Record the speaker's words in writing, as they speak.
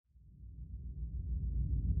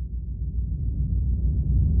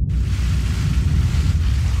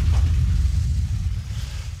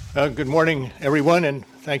Good morning, everyone, and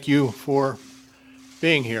thank you for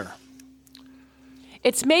being here.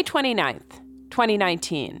 It's May 29th,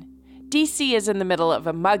 2019. D.C. is in the middle of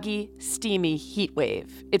a muggy, steamy heat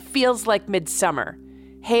wave. It feels like midsummer.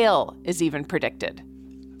 Hail is even predicted.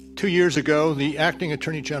 2 years ago, the acting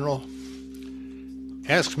attorney general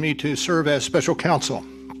asked me to serve as special counsel,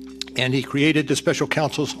 and he created the special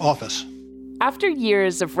counsel's office. After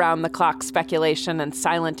years of round-the-clock speculation and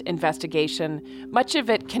silent investigation, much of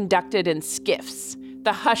it conducted in SCIFs,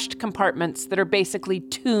 the hushed compartments that are basically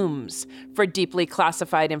tombs for deeply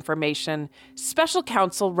classified information, special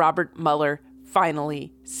counsel Robert Mueller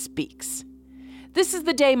finally speaks. This is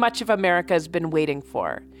the day much of America has been waiting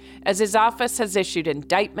for. As his office has issued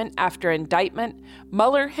indictment after indictment,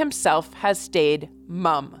 Mueller himself has stayed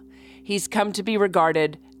mum. He's come to be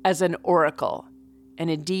regarded as an oracle.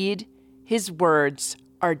 And indeed, his words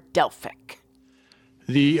are Delphic.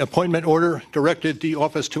 The appointment order directed the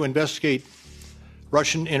office to investigate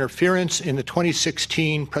Russian interference in the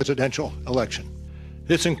 2016 presidential election.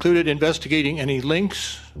 This included investigating any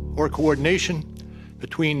links or coordination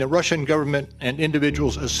between the Russian government and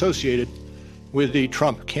individuals associated with the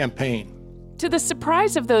Trump campaign. To the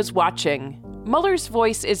surprise of those watching, Mueller's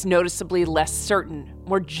voice is noticeably less certain,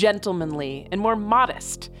 more gentlemanly, and more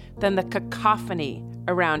modest than the cacophony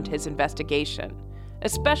around his investigation,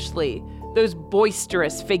 especially those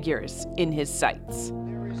boisterous figures in his sights.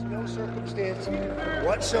 There is no circumstance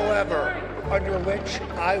whatsoever under which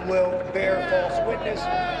I will bear false witness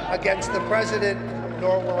against the president,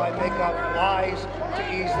 nor will I make up lies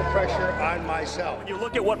to ease the pressure on myself. When you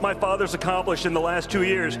look at what my father's accomplished in the last 2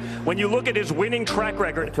 years, when you look at his winning track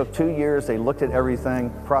record. It took 2 years. They looked at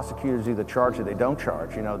everything. Prosecutors either charge or they don't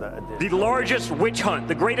charge. The largest witch hunt,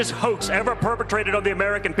 the greatest hoax ever perpetrated on the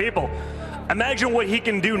American people. Imagine what he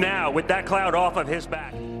can do now with that cloud off of his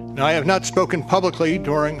back. Now, I have not spoken publicly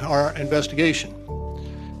during our investigation.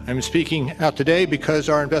 I'm speaking out today because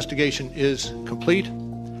our investigation is complete.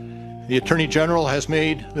 The Attorney General has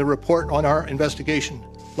made the report on our investigation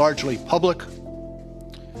largely public.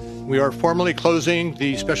 We are formally closing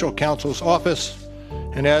the special counsel's office,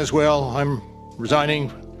 and as well, I'm resigning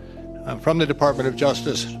from the Department of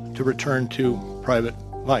Justice to return to private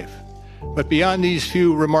life. But beyond these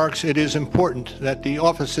few remarks, it is important that the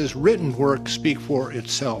office's written work speak for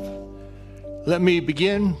itself. Let me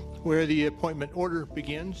begin where the appointment order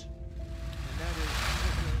begins.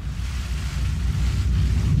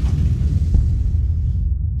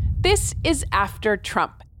 This is After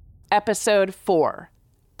Trump, Episode 4,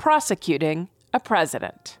 Prosecuting a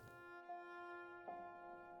President.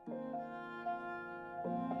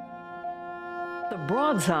 The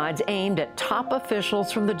broadsides aimed at top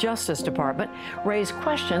officials from the Justice Department raise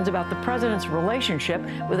questions about the president's relationship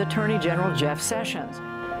with Attorney General Jeff Sessions.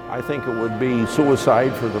 I think it would be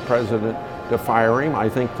suicide for the president to fire him. I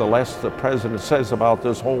think the less the president says about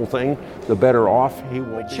this whole thing, the better off he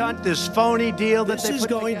will be. Chunt, this phony deal that this is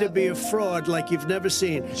going to be a fraud like you've never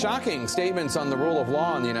seen. Shocking statements on the rule of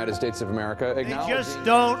law in the United States of America. They just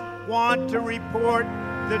don't want to report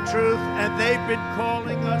the truth, and they've been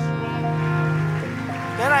calling us wrong.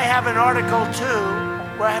 Then I have an Article 2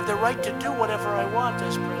 where I have the right to do whatever I want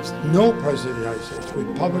as president. No president of the United States,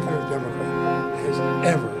 Republican or Democrat, has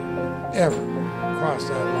ever crossed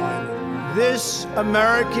that line. This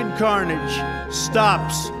American carnage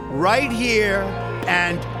stops right here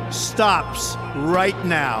and stops right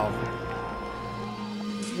now.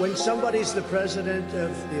 When somebody's the president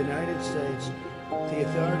of the United States, the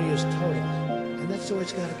authority is total, and that's the way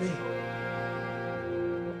it's got to be.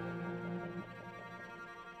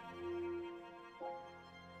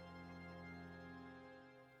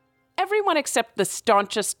 Everyone except the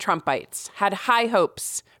staunchest Trumpites had high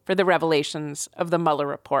hopes for the revelations of the Mueller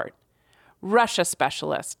report. Russia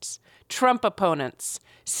specialists, Trump opponents,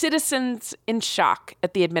 citizens in shock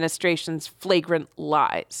at the administration's flagrant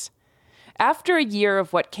lies. After a year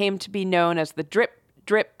of what came to be known as the drip,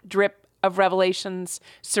 drip, drip of revelations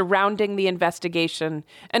surrounding the investigation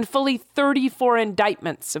and fully 34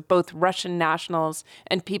 indictments of both Russian nationals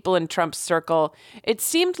and people in Trump's circle, it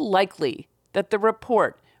seemed likely that the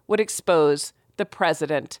report would expose the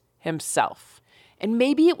president himself. And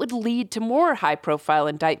maybe it would lead to more high-profile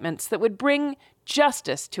indictments that would bring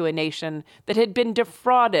justice to a nation that had been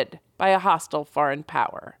defrauded by a hostile foreign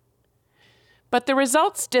power. But the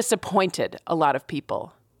results disappointed a lot of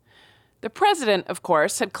people. The president, of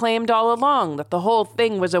course, had claimed all along that the whole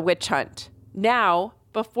thing was a witch hunt. Now,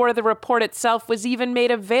 before the report itself was even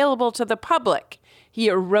made available to the public, he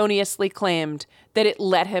erroneously claimed that it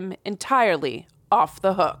let him entirely off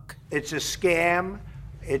the hook. It's a scam.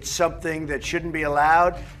 It's something that shouldn't be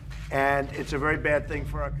allowed. and it's a very bad thing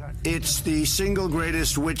for our country. It's the single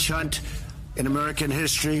greatest witch hunt in American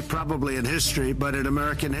history, probably in history, but in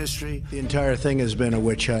American history. The entire thing has been a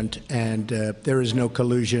witch hunt, and there is no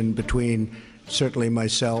collusion between certainly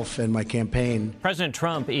myself and my campaign. President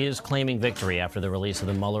Trump is claiming victory after the release of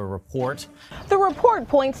the Mueller report. The report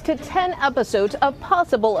points to 10 episodes of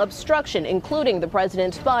possible obstruction, including the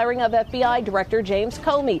president's firing of FBI Director James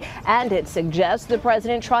Comey. And it suggests the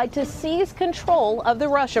president tried to seize control of the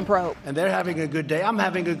Russia probe. And they're having a good day. I'm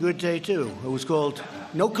having a good day, too. It was called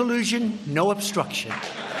No Collusion, No Obstruction.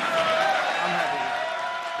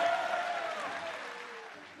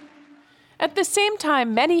 At the same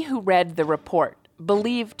time, many who read the report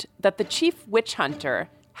believed that the chief witch hunter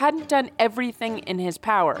hadn't done everything in his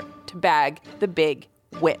power to bag the big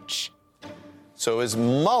witch. So is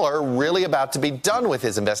Mueller really about to be done with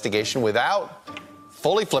his investigation without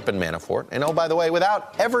fully flipping Manafort? And oh, by the way,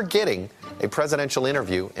 without ever getting a presidential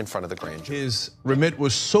interview in front of the grand jury. His remit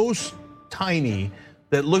was so tiny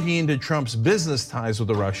that looking into Trump's business ties with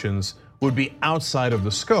the Russians would be outside of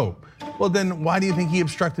the scope. Well, then why do you think he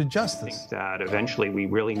obstructed justice? I think that eventually we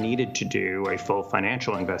really needed to do a full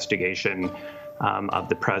financial investigation of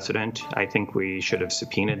the president. I think we should have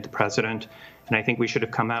subpoenaed the president, and I think we should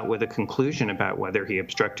have come out with a conclusion about whether he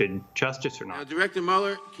obstructed justice or not. Now, Director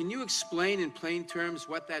Mueller, can you explain in plain terms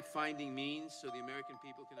what that finding means so the American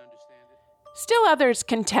people can understand it? Still others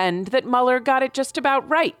contend that Mueller got it just about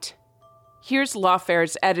right. Here's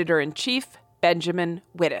Lawfare's editor-in-chief, Benjamin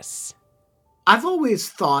Wittes. I've always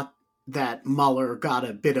thought that Mueller got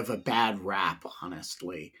a bit of a bad rap,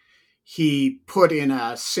 honestly. He put in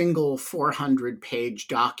a single 400-page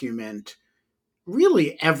document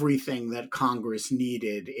really everything that Congress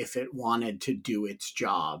needed if it wanted to do its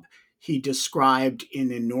job. He described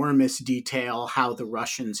in enormous detail how the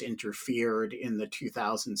Russians interfered in the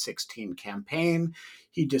 2016 campaign.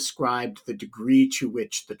 He described the degree to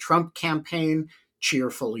which the Trump campaign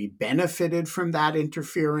cheerfully benefited from that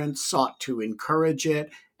interference, sought to encourage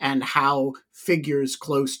it, and how figures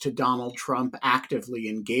close to Donald Trump actively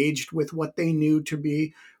engaged with what they knew to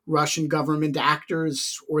be Russian government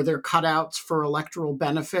actors or their cutouts for electoral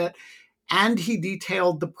benefit. And he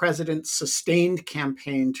detailed the president's sustained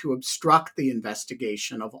campaign to obstruct the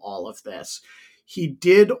investigation of all of this. He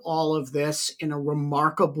did all of this in a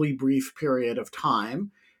remarkably brief period of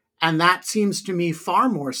time. And that seems to me far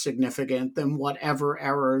more significant than whatever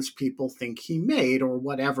errors people think he made or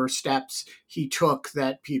whatever steps he took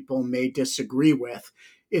that people may disagree with.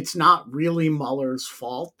 It's not really Mueller's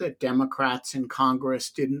fault that Democrats in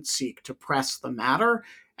Congress didn't seek to press the matter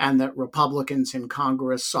and that Republicans in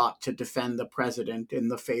Congress sought to defend the president in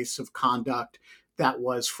the face of conduct that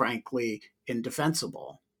was, frankly,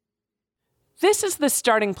 indefensible. This is the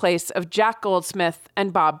starting place of Jack Goldsmith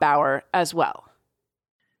and Bob Bauer as well.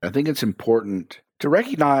 I think it's important to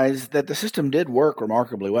recognize that the system did work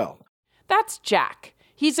remarkably well. That's Jack.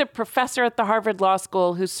 He's a professor at the Harvard Law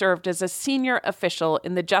School who served as a senior official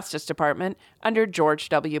in the Justice Department under George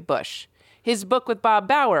W. Bush. His book with Bob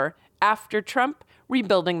Bauer, After Trump,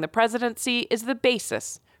 Rebuilding the Presidency, is the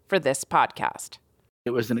basis for this podcast.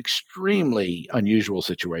 It was an extremely unusual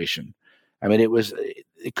situation. I mean,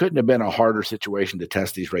 it couldn't have been a harder situation to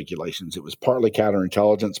test these regulations. It was partly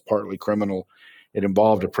counterintelligence, partly criminal. It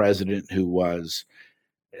involved a president who was,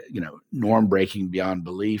 norm-breaking beyond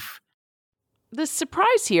belief. The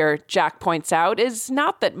surprise here, Jack points out, is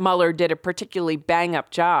not that Mueller did a particularly bang-up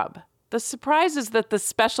job. The surprise is that the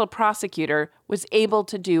special prosecutor was able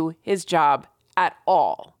to do his job at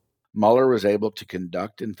all. Mueller was able to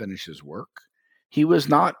conduct and finish his work. He was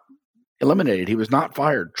not eliminated. He was not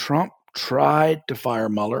fired. Trump tried to fire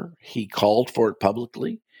Mueller. He called for it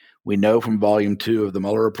publicly. We know from Volume 2 of the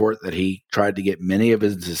Mueller report that he tried to get many of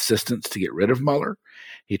his assistants to get rid of Mueller.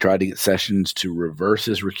 He tried to get Sessions to reverse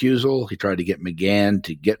his recusal. He tried to get McGahn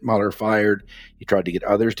to get Mueller fired. He tried to get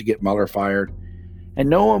others to get Mueller fired. And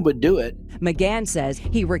no one would do it. McGahn says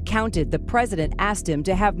he recounted the president asked him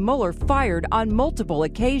to have Mueller fired on multiple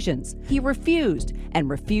occasions. He refused and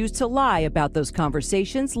refused to lie about those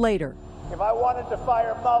conversations later. If I wanted to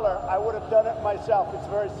fire Mueller, I would have done it myself. It's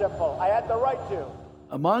very simple. I had the right to.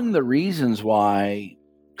 Among the reasons why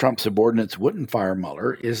Trump's subordinates wouldn't fire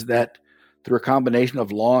Mueller is that through a combination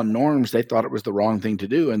of law and norms, they thought it was the wrong thing to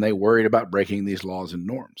do, and they worried about breaking these laws and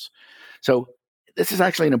norms. So this is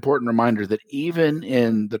actually an important reminder that even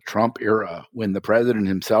in the Trump era, when the president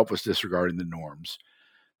himself was disregarding the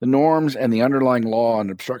norms and the underlying law on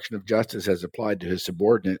obstruction of justice as applied to his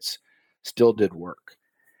subordinates still did work.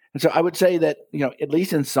 And so I would say that, at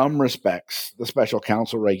least in some respects, the special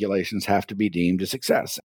counsel regulations have to be deemed a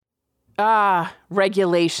success.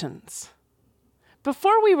 Regulations.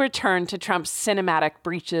 Before we return to Trump's cinematic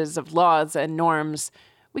breaches of laws and norms,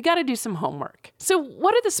 we got to do some homework. So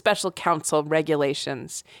what are the special counsel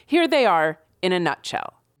regulations? Here they are in a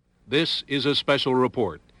nutshell. This is a special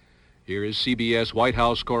report. Here is CBS White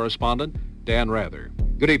House correspondent Dan Rather.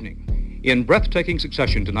 Good evening. In breathtaking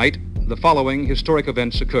succession tonight, the following historic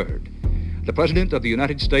events occurred. The President of the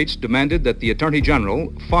United States demanded that the Attorney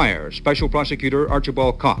General fire Special Prosecutor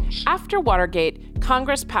Archibald Cox. After Watergate,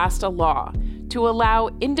 Congress passed a law to allow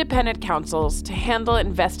independent counsels to handle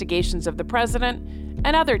investigations of the president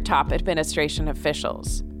and other top administration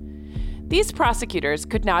officials. These prosecutors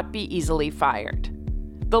could not be easily fired.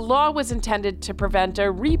 The law was intended to prevent a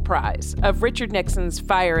reprise of Richard Nixon's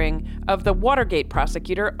firing of the Watergate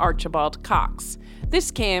prosecutor Archibald Cox. This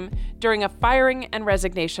came during a firing and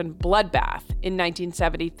resignation bloodbath in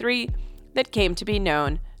 1973 that came to be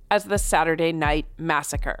known as the Saturday Night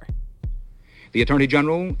Massacre. The Attorney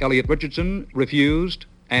General, Elliot Richardson, refused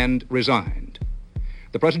and resigned.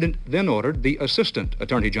 The President then ordered the Assistant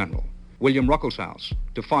Attorney General, William Ruckelshaus,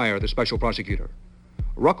 to fire the special prosecutor.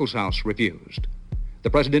 Ruckelshaus refused. The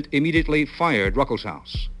President immediately fired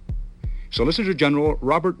Ruckelshaus. Solicitor General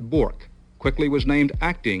Robert Bork quickly was named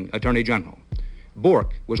Acting Attorney General.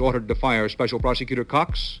 Bork was ordered to fire Special Prosecutor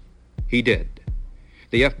Cox. He did.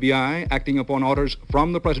 The FBI, acting upon orders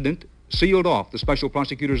from the President, sealed off the Special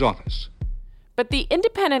Prosecutor's office. But the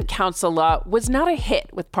independent counsel law was not a hit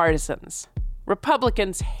with partisans.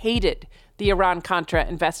 Republicans hated the Iran-Contra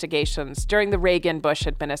investigations during the Reagan-Bush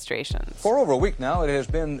administrations. For over a week now, it has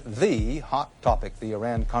been the hot topic, the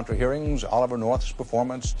Iran-Contra hearings, Oliver North's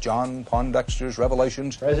performance, John Poindexter's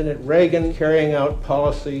revelations. President Reagan carrying out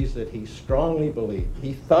policies that he strongly believed.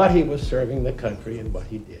 He thought he was serving the country in what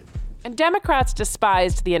he did. And Democrats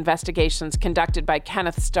despised the investigations conducted by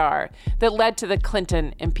Kenneth Starr that led to the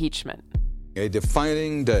Clinton impeachment. A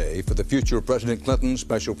defining day for the future of President Clinton,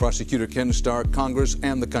 Special Prosecutor Ken Starr, Congress,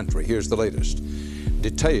 and the country. Here's the latest.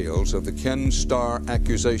 Details of the Ken Starr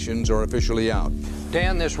accusations are officially out.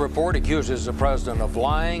 Dan, this report accuses the president of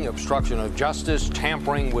lying, obstruction of justice,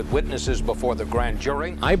 tampering with witnesses before the grand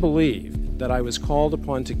jury. I believe that I was called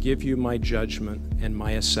upon to give you my judgment and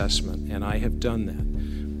my assessment, and I have done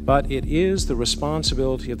that. But it is the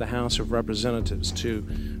responsibility of the House of Representatives to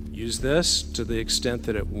use this to the extent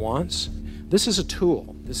that it wants. This is a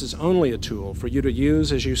tool. This is only a tool for you to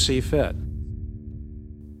use as you see fit.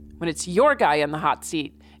 When it's your guy in the hot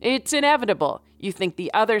seat, it's inevitable you think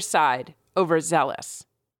the other side overzealous.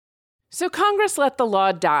 So Congress let the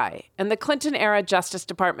law die, and the Clinton-era Justice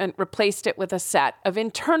Department replaced it with a set of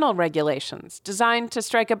internal regulations designed to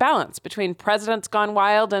strike a balance between presidents gone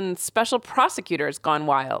wild and special prosecutors gone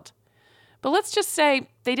wild. But let's just say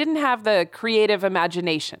they didn't have the creative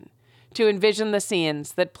imagination to envision the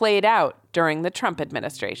scenes that played out during the Trump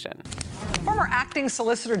administration. Former acting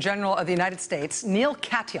Solicitor General of the United States, Neil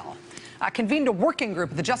Katyal, convened a working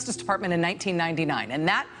group at the Justice Department in 1999, and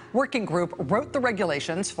that working group wrote the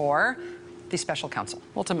regulations for the special counsel,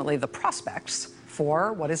 ultimately the prospects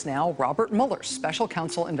for what is now Robert Mueller's special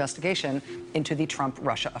counsel investigation into the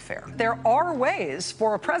Trump-Russia affair. There are ways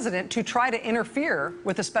for a president to try to interfere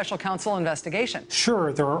with a special counsel investigation.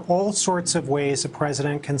 Sure, there are all sorts of ways a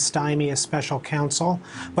president can stymie a special counsel,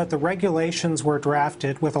 but the regulations were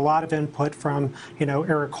drafted with a lot of input from,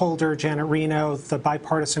 Eric Holder, Janet Reno, the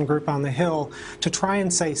bipartisan group on the Hill, to try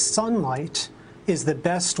and say sunlight is the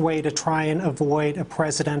best way to try and avoid a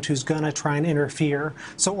president who's going to try and interfere.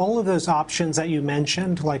 So all of those options that you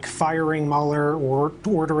mentioned, like firing Mueller or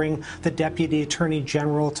ordering the Deputy Attorney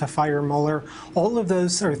General to fire Mueller, all of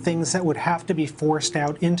those are things that would have to be forced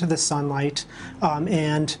out into the sunlight,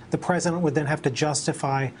 and the president would then have to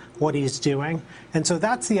justify what he's doing. And so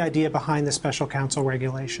that's the idea behind the special counsel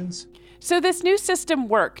regulations. So this new system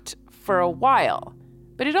worked for a while,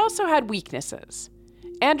 but it also had weaknesses.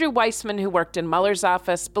 Andrew Weissman, who worked in Mueller's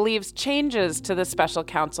office, believes changes to the special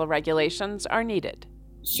counsel regulations are needed.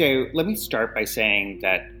 So let me start by saying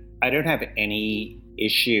that I don't have any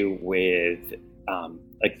issue with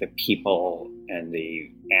the people and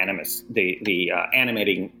the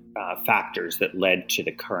animating factors that led to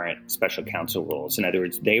the current special counsel rules. In other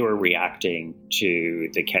words, they were reacting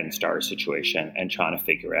to the Ken Starr situation and trying to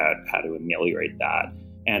figure out how to ameliorate that.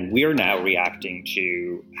 And we're now reacting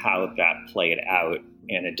to how that played out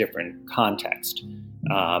in a different context,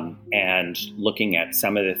 and looking at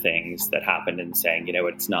some of the things that happened and saying,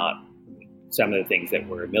 it's not, some of the things that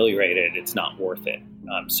were ameliorated, it's not worth it.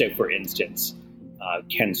 So for instance,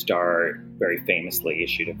 Ken Starr very famously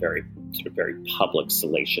issued a very public,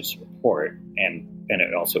 salacious report, and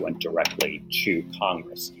it also went directly to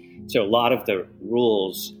Congress. So a lot of the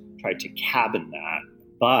rules tried to cabin that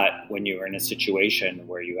But when you're in a situation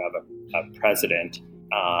where you have a president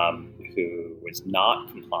who was not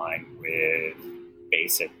complying with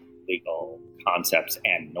basic legal concepts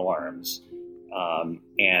and norms,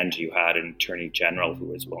 and you had an attorney general who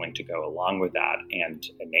was willing to go along with that and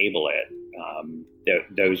enable it,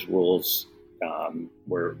 those rules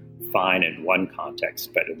were fine in one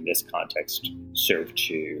context, but in this context served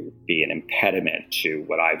to be an impediment to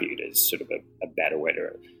what I viewed as sort of a better way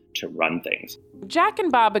to run things. Jack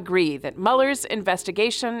and Bob agree that Mueller's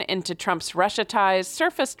investigation into Trump's Russia ties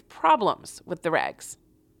surfaced problems with the regs.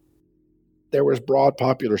 There was broad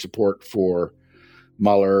popular support for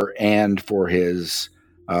Mueller and for his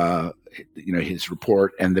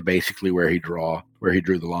report and basically where he drew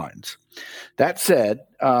the lines. That said,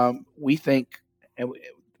 we think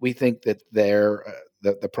that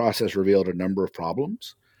the process revealed a number of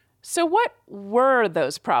problems. So what were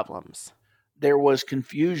those problems? There was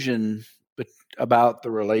confusion about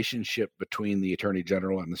the relationship between the Attorney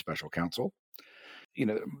General and the Special Counsel.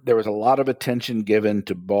 There was a lot of attention given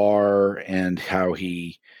to Barr and how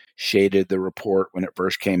he shaded the report when it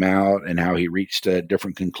first came out and how he reached a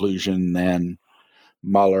different conclusion than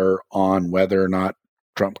Mueller on whether or not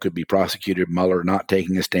Trump could be prosecuted, Mueller not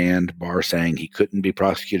taking a stand, Barr saying he couldn't be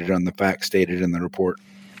prosecuted on the facts stated in the report.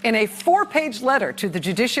 In a 4-page letter to the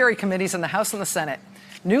Judiciary Committees in the House and the Senate,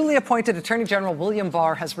 newly appointed Attorney General William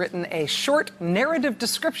Barr has written a short narrative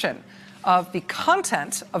description of the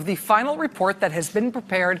content of the final report that has been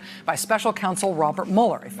prepared by Special Counsel Robert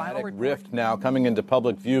Mueller. A final rift now coming into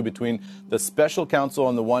public view between the Special Counsel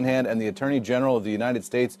on the one hand and the Attorney General of the United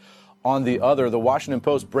States on the other. The Washington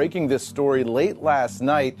Post breaking this story late last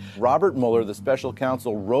night. Robert Mueller, the special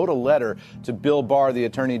counsel, wrote a letter to Bill Barr, the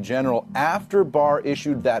Attorney General, after Barr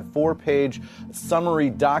issued that 4-page summary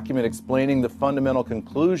document explaining the fundamental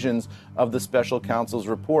conclusions of the special counsel's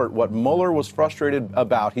report. What Mueller was frustrated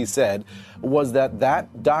about, he said, was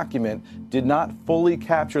that document did not fully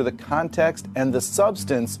capture the context and the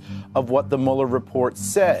substance of what the Mueller report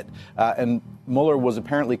said. And Mueller was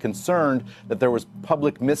apparently concerned that there was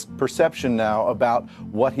public misperception now about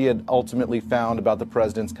what he had ultimately found about the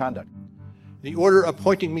president's conduct. The order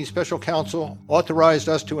appointing me special counsel authorized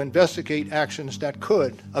us to investigate actions that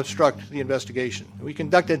could obstruct the investigation. We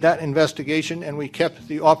conducted that investigation and we kept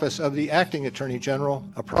the office of the acting attorney general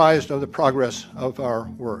apprised of the progress of our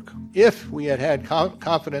work. If we had had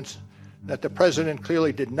confidence that the president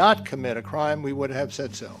clearly did not commit a crime, we would have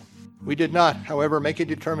said so. We did not, however, make a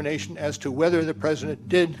determination as to whether the president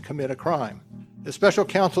did commit a crime. The special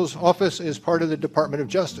counsel's office is part of the Department of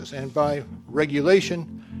Justice, and by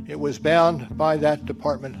regulation, it was bound by that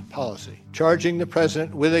department policy. Charging the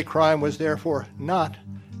president with a crime was therefore not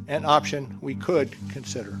an option we could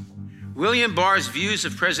consider. William Barr's views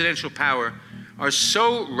of presidential power are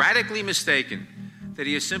so radically mistaken that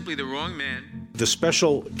he is simply the wrong man. The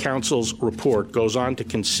special counsel's report goes on to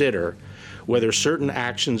consider whether certain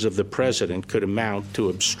actions of the president could amount to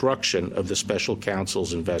obstruction of the special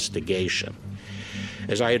counsel's investigation.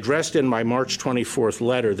 As I addressed in my March 24th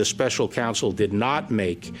letter, the special counsel did not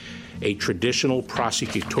make a traditional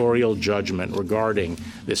prosecutorial judgment regarding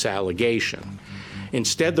this allegation.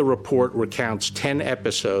 Instead, the report recounts 10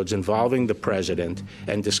 episodes involving the president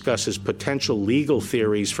and discusses potential legal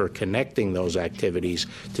theories for connecting those activities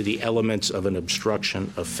to the elements of an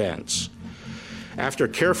obstruction offense. After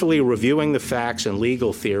carefully reviewing the facts and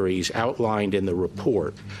legal theories outlined in the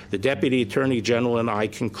report, the Deputy Attorney General and I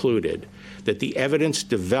concluded that the evidence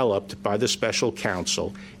developed by the special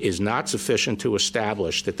counsel is not sufficient to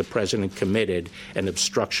establish that the president committed an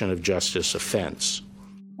obstruction of justice offense.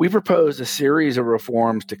 We proposed a series of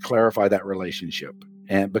reforms to clarify that relationship,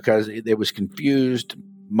 and because it was confused,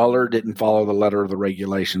 Mueller didn't follow the letter of the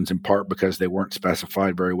regulations, in part because they weren't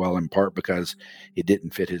specified very well, in part because it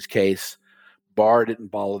didn't fit his case. Barr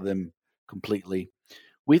didn't follow them completely.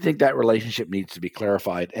 We think that relationship needs to be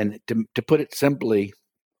clarified. And to put it simply,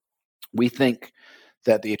 we think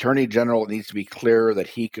that the Attorney General needs to be clear that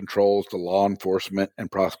he controls the law enforcement and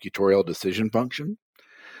prosecutorial decision function.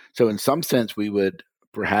 So in some sense, we would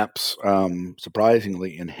perhaps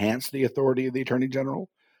surprisingly enhance the authority of the Attorney General.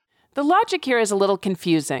 The logic here is a little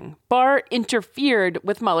confusing. Barr interfered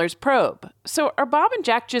with Mueller's probe. So are Bob and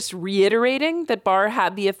Jack just reiterating that Barr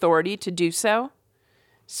had the authority to do so?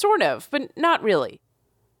 Sort of, but not really.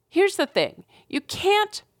 Here's the thing. You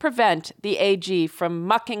can't prevent the AG from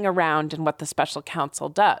mucking around in what the special counsel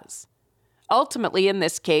does. Ultimately, in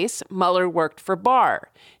this case, Mueller worked for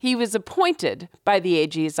Barr. He was appointed by the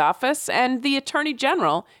AG's office, and the Attorney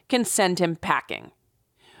General can send him packing.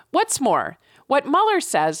 What's more, What Mueller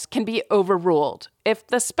says can be overruled. If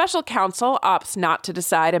the special counsel opts not to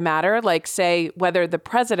decide a matter, like, say, whether the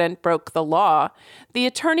president broke the law, the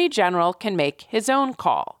attorney general can make his own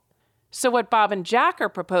call. So what Bob and Jack are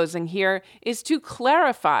proposing here is to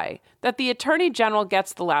clarify that the attorney general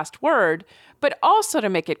gets the last word, but also to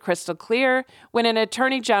make it crystal clear when an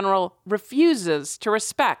attorney general refuses to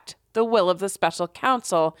respect the will of the special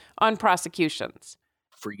counsel on prosecutions.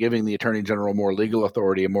 For giving the attorney general more legal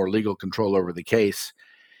authority and more legal control over the case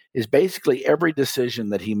is basically every decision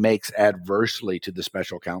that he makes adversely to the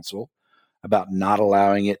special counsel about not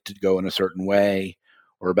allowing it to go in a certain way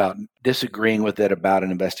or about disagreeing with it about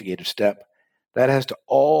an investigative step, that has to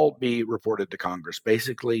all be reported to Congress.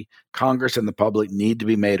 Basically, Congress and the public need to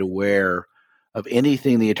be made aware of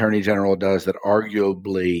anything the attorney general does that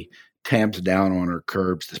arguably tamps down on or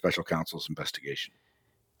curbs the special counsel's investigation.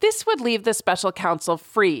 This would leave the special counsel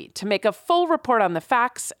free to make a full report on the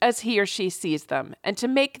facts as he or she sees them and to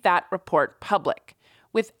make that report public,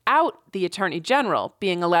 without the attorney general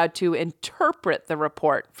being allowed to interpret the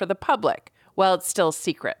report for the public while it's still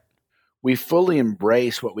secret. We fully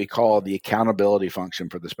embrace what we call the accountability function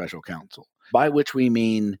for the special counsel, by which we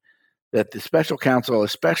mean that the special counsel,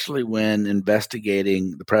 especially when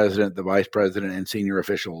investigating the president, the vice president, and senior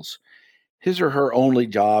officials, his or her only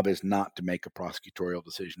job is not to make a prosecutorial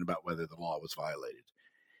decision about whether the law was violated.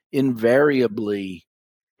 Invariably,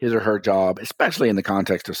 his or her job, especially in the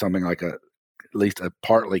context of something like at least a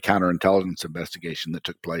partly counterintelligence investigation that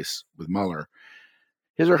took place with Mueller,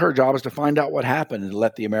 his or her job is to find out what happened and to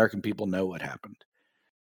let the American people know what happened.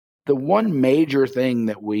 The one major thing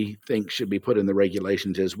that we think should be put in the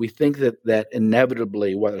regulations is we think that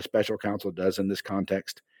inevitably what a special counsel does in this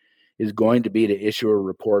context is going to be to issue a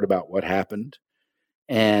report about what happened.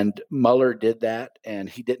 And Mueller did that, and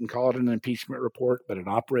he didn't call it an impeachment report, but it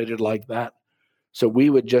operated like that. So we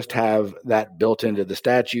would just have that built into the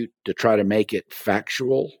statute to try to make it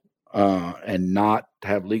factual and not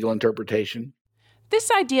have legal interpretation. This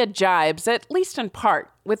idea jibes, at least in part,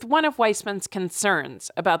 with one of Weissman's concerns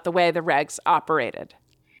about the way the regs operated.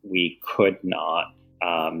 We could not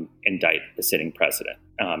indict the sitting president.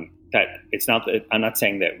 That it's not that I'm not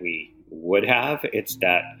saying that we would have. It's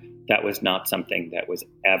that was not something that was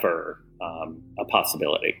ever a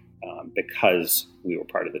possibility because we were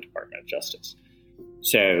part of the Department of Justice.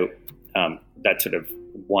 So that's sort of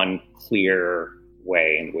one clear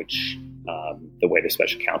way in which the way the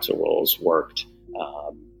special counsel rules worked.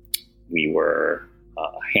 We were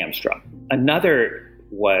hamstrung. Another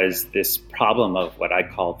was this problem of what I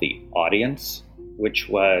call the audience, which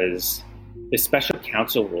was the special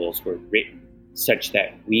counsel rules were written such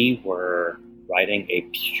that we were writing a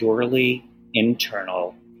purely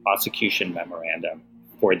internal prosecution memorandum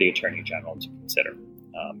for the Attorney General to consider,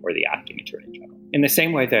 or the acting Attorney General. In the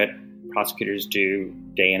same way that prosecutors do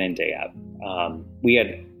day in and day out. We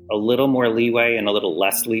had a little more leeway and a little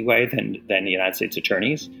less leeway than the United States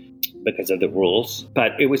attorneys because of the rules,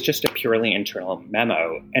 but it was just a purely internal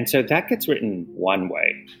memo. And so that gets written one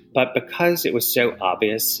way. But because it was so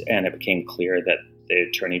obvious and it became clear that the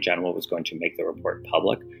Attorney General was going to make the report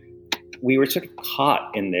public, we were sort of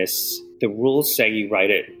caught in this. The rules say you write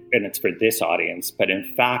it and it's for this audience, but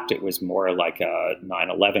in fact, it was more like a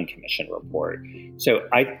 9/11 Commission report. So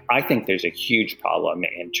I think there's a huge problem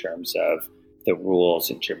in terms of the rules,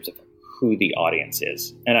 in terms of who the audience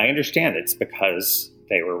is. And I understand it's because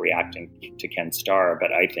they were reacting to Ken Starr,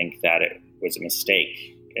 but I think that it was a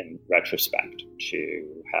mistake in retrospect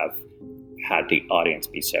to have had the audience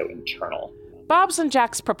be so internal. Bob's and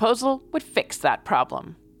Jack's proposal would fix that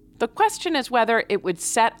problem. The question is whether it would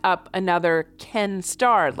set up another Ken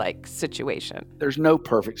Starr-like situation. There's no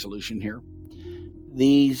perfect solution here.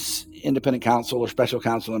 These independent counsel or special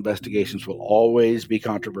counsel investigations will always be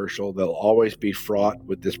controversial. They'll always be fraught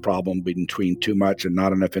with this problem between too much and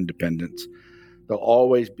not enough independence. They'll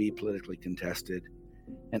always be politically contested.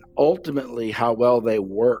 And ultimately, how well they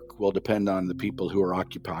work will depend on the people who are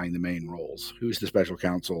occupying the main roles. Who's the special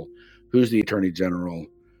counsel? Who's the attorney general?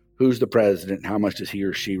 Who's the president? How much does he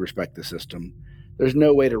or she respect the system? There's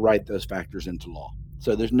no way to write those factors into law.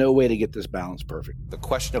 So there's no way to get this balance perfect. The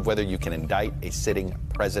question of whether you can indict a sitting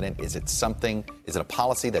president, is it a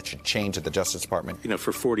policy that should change at the Justice Department? You know,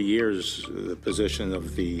 for 40 years, the position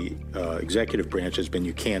of the executive branch has been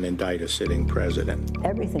you can't indict a sitting president.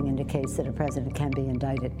 Everything indicates that a president can be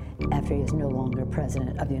indicted after he is no longer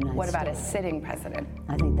president of the United States. What about a sitting president?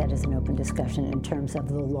 I think that is an open discussion in terms of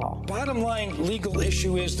the law. Bottom line legal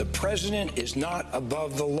issue is the president is not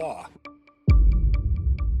above the law.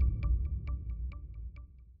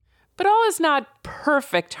 But all is not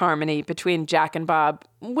perfect harmony between Jack and Bob.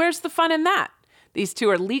 Where's the fun in that? These two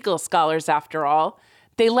are legal scholars, after all.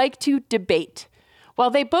 They like to debate. While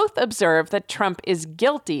they both observe that Trump is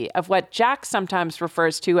guilty of what Jack sometimes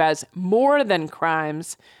refers to as more than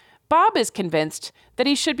crimes, Bob is convinced that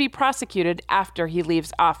he should be prosecuted after he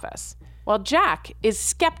leaves office, while Jack is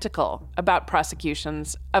skeptical about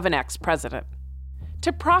prosecutions of an ex-president.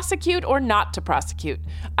 To prosecute or not to prosecute,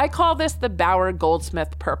 I call this the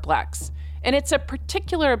Bauer-Goldsmith perplex, and it's a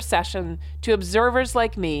particular obsession to observers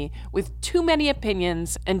like me with too many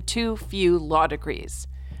opinions and too few law degrees.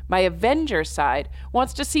 My Avenger side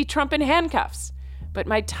wants to see Trump in handcuffs, but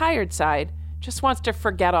my tired side just wants to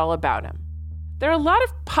forget all about him. There are a lot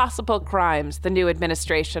of possible crimes the new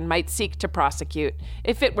administration might seek to prosecute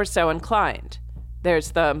if it were so inclined.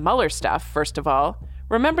 There's the Mueller stuff, first of all.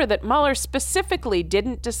 Remember that Mueller specifically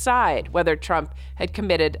didn't decide whether Trump had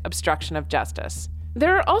committed obstruction of justice.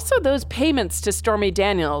 There are also those payments to Stormy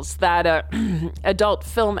Daniels, that adult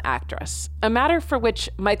film actress, a matter for which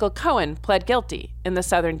Michael Cohen pled guilty in the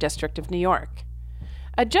Southern District of New York.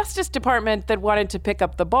 A Justice Department that wanted to pick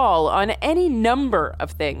up the ball on any number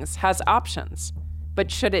of things has options.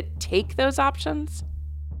 But should it take those options?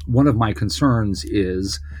 One of my concerns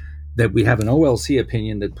is that we have an OLC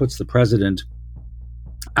opinion that puts the president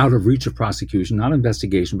out of reach of prosecution, not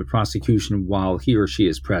investigation, but prosecution while he or she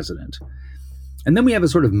is president. And then we have a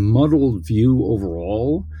sort of muddled view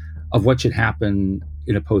overall of what should happen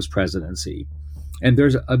in a post-presidency. And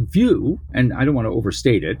there's a view, and I don't want to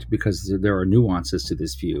overstate it because there are nuances to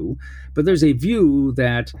this view, but there's a view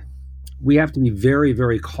that we have to be very,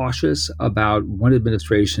 very cautious about one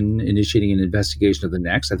administration initiating an investigation of the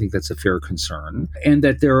next. I think that's a fair concern. And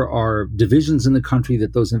that there are divisions in the country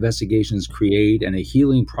that those investigations create, and a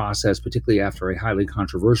healing process, particularly after a highly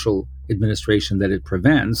controversial administration, that it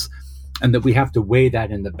prevents, and that we have to weigh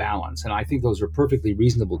that in the balance. And I think those are perfectly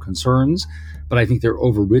reasonable concerns, but I think they're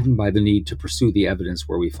overridden by the need to pursue the evidence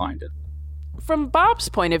where we find it. From Bob's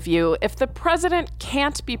point of view, if the president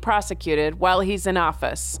can't be prosecuted while he's in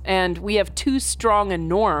office, and we have too strong a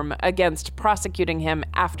norm against prosecuting him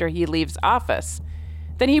after he leaves office,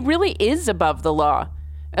 then he really is above the law,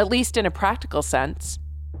 at least in a practical sense.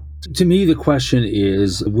 To me, the question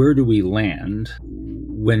is, where do we land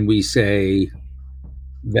when we say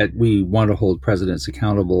that we want to hold presidents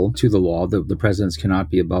accountable to the law, that the presidents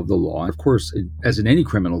cannot be above the law? Of course, as in any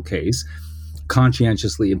criminal case,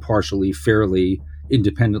 conscientiously, impartially, fairly,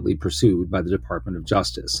 independently pursued by the Department of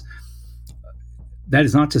Justice. That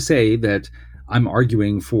is not to say that I'm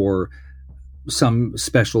arguing for some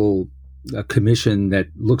special commission that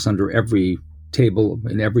looks under every table,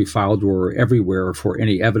 in every file drawer, everywhere for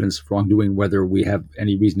any evidence of wrongdoing, whether we have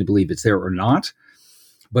any reason to believe it's there or not.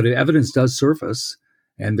 But if evidence does surface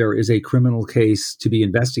and there is a criminal case to be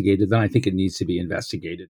investigated, then I think it needs to be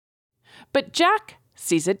investigated. But Jack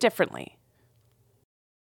sees it differently.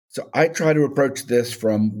 So I try to approach this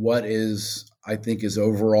from what I think is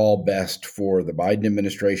overall best for the Biden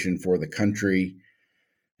administration, for the country,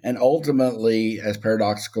 and ultimately, as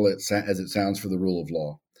paradoxical as it sounds, for the rule of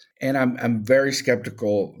law. And I'm very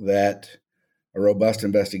skeptical that a robust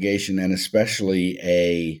investigation, and especially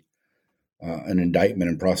an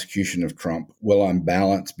indictment and prosecution of Trump, will on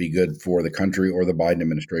balance be good for the country or the Biden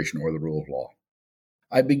administration or the rule of law.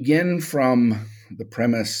 I begin from the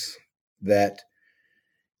premise that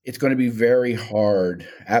it's going to be very hard,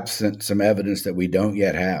 absent some evidence that we don't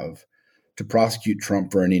yet have, to prosecute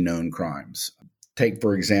Trump for any known crimes. Take,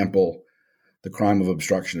 for example, the crime of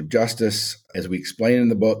obstruction of justice. As we explain in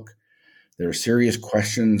the book, there are serious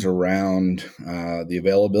questions around the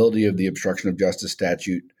availability of the obstruction of justice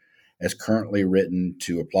statute as currently written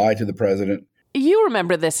to apply to the president. You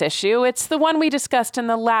remember this issue. It's the one we discussed in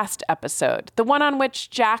the last episode, the one on which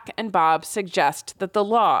Jack and Bob suggest that the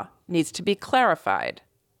law needs to be clarified.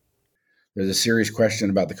 There's a serious question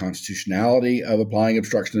about the constitutionality of applying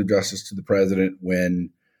obstruction of justice to the president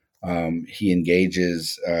when he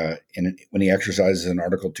engages, when he exercises an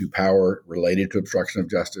Article II power related to obstruction of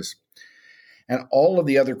justice. And all of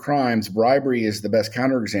the other crimes, bribery is the best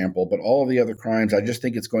counterexample, but all of the other crimes, I just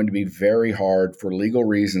think it's going to be very hard for legal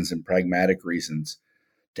reasons and pragmatic reasons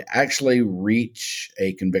to actually reach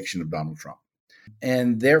a conviction of Donald Trump.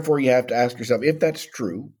 And therefore, you have to ask yourself, if that's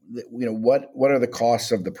true, what are the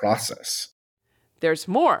costs of the process? There's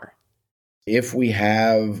more. If we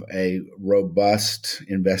have a robust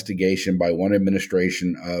investigation by one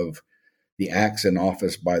administration of the acts in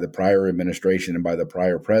office by the prior administration and by the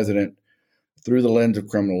prior president through the lens of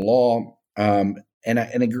criminal law, and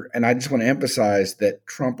I just want to emphasize that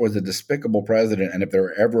Trump was a despicable president, and if there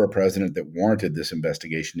were ever a president that warranted this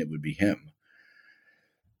investigation, it would be him.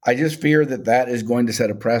 I just fear that is going to set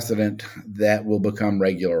a precedent that will become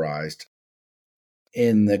regularized.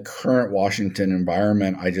 in the current Washington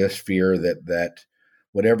environment, I just fear that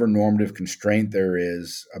whatever normative constraint there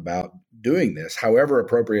is about doing this, however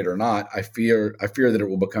appropriate or not, I fear that it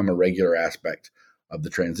will become a regular aspect of the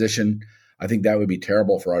transition. I think that would be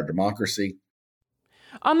terrible for our democracy.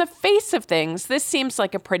 On the face of things, this seems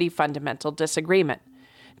like a pretty fundamental disagreement.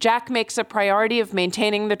 Jack makes a priority of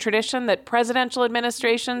maintaining the tradition that presidential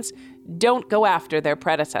administrations don't go after their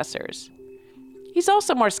predecessors. He's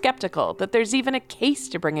also more skeptical that there's even a case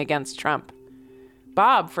to bring against Trump.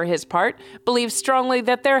 Bob, for his part, believes strongly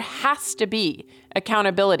that there has to be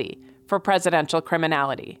accountability for presidential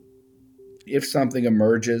criminality. If something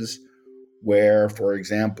emerges where, for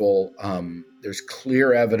example, there's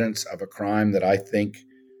clear evidence of a crime that I think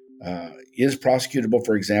is prosecutable,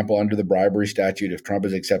 for example, under the bribery statute, if Trump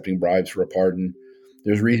is accepting bribes for a pardon,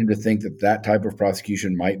 there's reason to think that that type of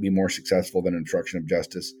prosecution might be more successful than obstruction of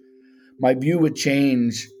justice. My view would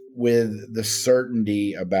change with the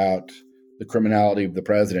certainty about the criminality of the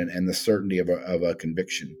president and the certainty of a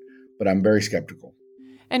conviction, but I'm very skeptical.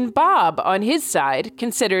 And Bob, on his side,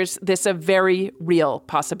 considers this a very real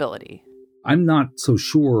possibility. I'm not so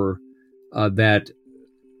sure that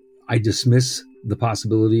I dismiss the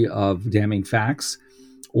possibility of damning facts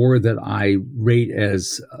or that I rate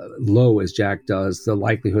as low as Jack does the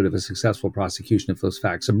likelihood of a successful prosecution if those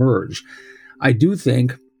facts emerge. I do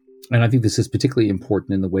think, and I think this is particularly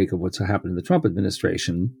important in the wake of what's happened in the Trump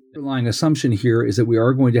administration, the underlying assumption here is that we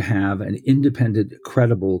are going to have an independent,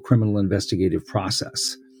 credible criminal investigative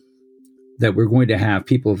process, that we're going to have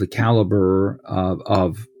people of the caliber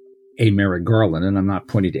of a Merrick Garland, and I'm not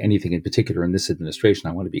pointing to anything in particular in this administration.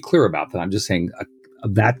 I want to be clear about that. I'm just saying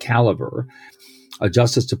of that caliber, a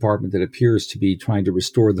Justice Department that appears to be trying to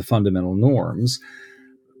restore the fundamental norms,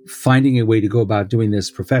 finding a way to go about doing this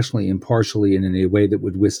professionally, impartially, and in a way that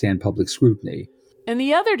would withstand public scrutiny. In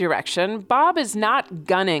the other direction, Bob is not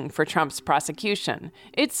gunning for Trump's prosecution.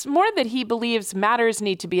 It's more that he believes matters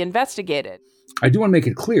need to be investigated. I do want to make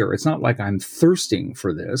it clear, it's not like I'm thirsting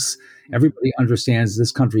for this. Everybody understands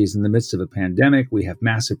this country is in the midst of a pandemic. We have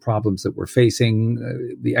massive problems that we're facing,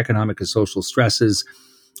 the economic and social stresses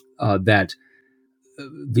that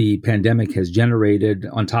the pandemic has generated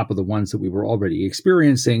on top of the ones that we were already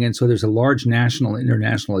experiencing. And so there's a large national,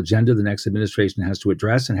 international agenda the next administration has to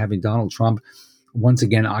address. And having Donald Trump once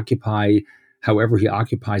again occupy, however he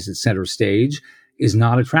occupies its center stage, is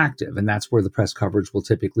not attractive. And that's where the press coverage will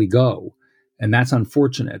typically go. And that's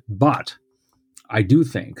unfortunate. But I do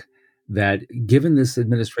think that given this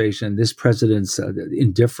administration, this president's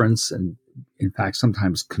indifference and, in fact,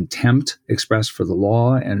 sometimes contempt expressed for the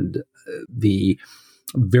law and the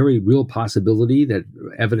very real possibility that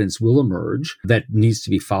evidence will emerge that needs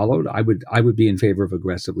to be followed, I would be in favor of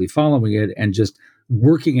aggressively following it and just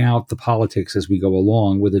working out the politics as we go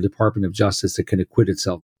along with a Department of Justice that can acquit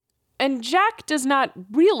itself. And Jack does not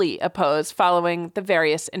really oppose following the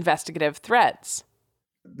various investigative threads.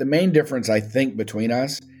 The main difference, I think, between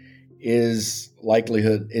us is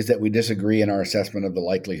that we disagree in our assessment of the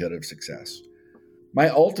likelihood of success. My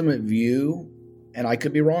ultimate view, and I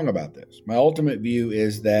could be wrong about this, my ultimate view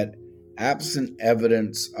is that absent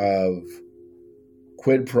evidence of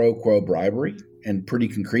quid pro quo bribery and pretty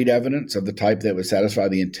concrete evidence of the type that would satisfy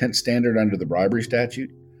the intent standard under the bribery statute,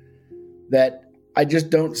 that I just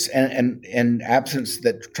don't, and absence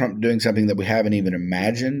that Trump doing something that we haven't even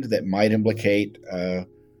imagined that might implicate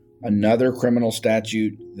another criminal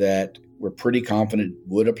statute that we're pretty confident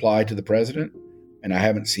would apply to the president, and I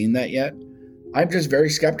haven't seen that yet. I'm just very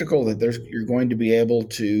skeptical that you're going to be able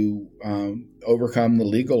to overcome the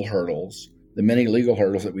legal hurdles, the many legal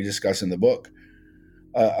hurdles that we discuss in the book,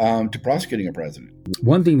 to prosecuting a president.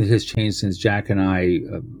 One thing that has changed since Jack and I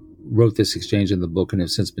wrote this exchange in the book and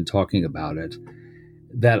have since been talking about it,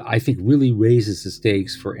 that I think really raises the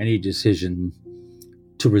stakes for any decision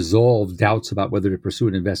to resolve doubts about whether to pursue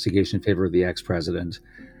an investigation in favor of the ex-president.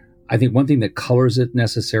 I think one thing that colors it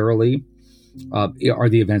necessarily are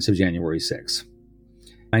the events of January 6th.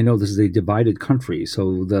 I know this is a divided country,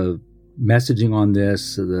 so the messaging on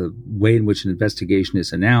this, the way in which an investigation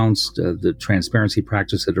is announced, the transparency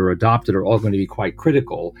practices that are adopted are all going to be quite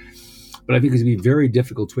critical. But I think it's going to be very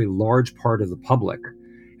difficult to a large part of the public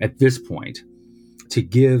at this point to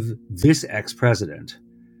give this ex-president,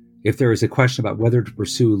 if there is a question about whether to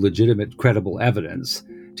pursue legitimate, credible evidence,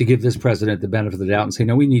 to give this president the benefit of the doubt and say,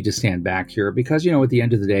 no, we need to stand back here because, at the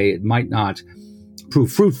end of the day, it might not prove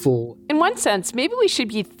fruitful. In one sense, maybe we should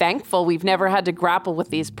be thankful we've never had to grapple with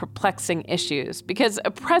these perplexing issues because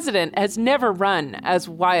a president has never run as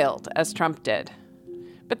wild as Trump did.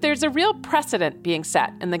 But there's a real precedent being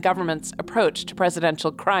set in the government's approach to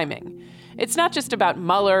presidential criming. It's not just about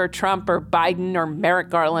Mueller, Trump, or Biden, or Merrick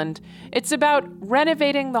Garland. It's about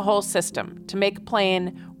renovating the whole system to make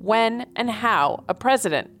plain when and how a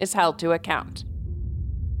president is held to account.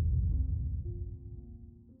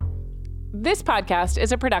 This podcast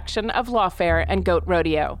is a production of Lawfare and Goat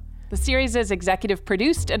Rodeo. The series is executive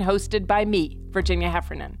produced and hosted by me, Virginia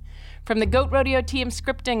Heffernan. From the Goat Rodeo team,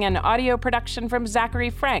 scripting and audio production from Zachary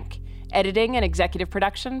Frank. Editing and executive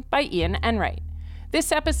production by Ian Enright.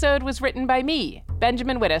 This episode was written by me,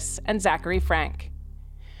 Benjamin Wittes, and Zachary Frank.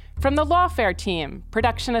 From the Lawfare team,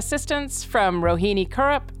 production assistance from Rohini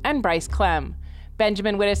Kurup and Bryce Clem.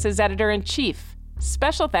 Benjamin Wittes is editor-in-chief.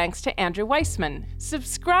 Special thanks to Andrew Weissman.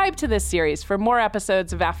 Subscribe to this series for more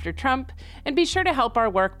episodes of After Trump, and be sure to help our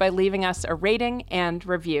work by leaving us a rating and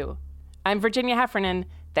review. I'm Virginia Heffernan.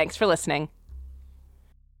 Thanks for listening.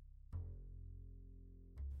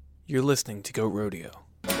 You're listening to Goat Rodeo.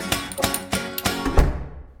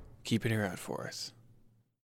 Keep an ear out for us.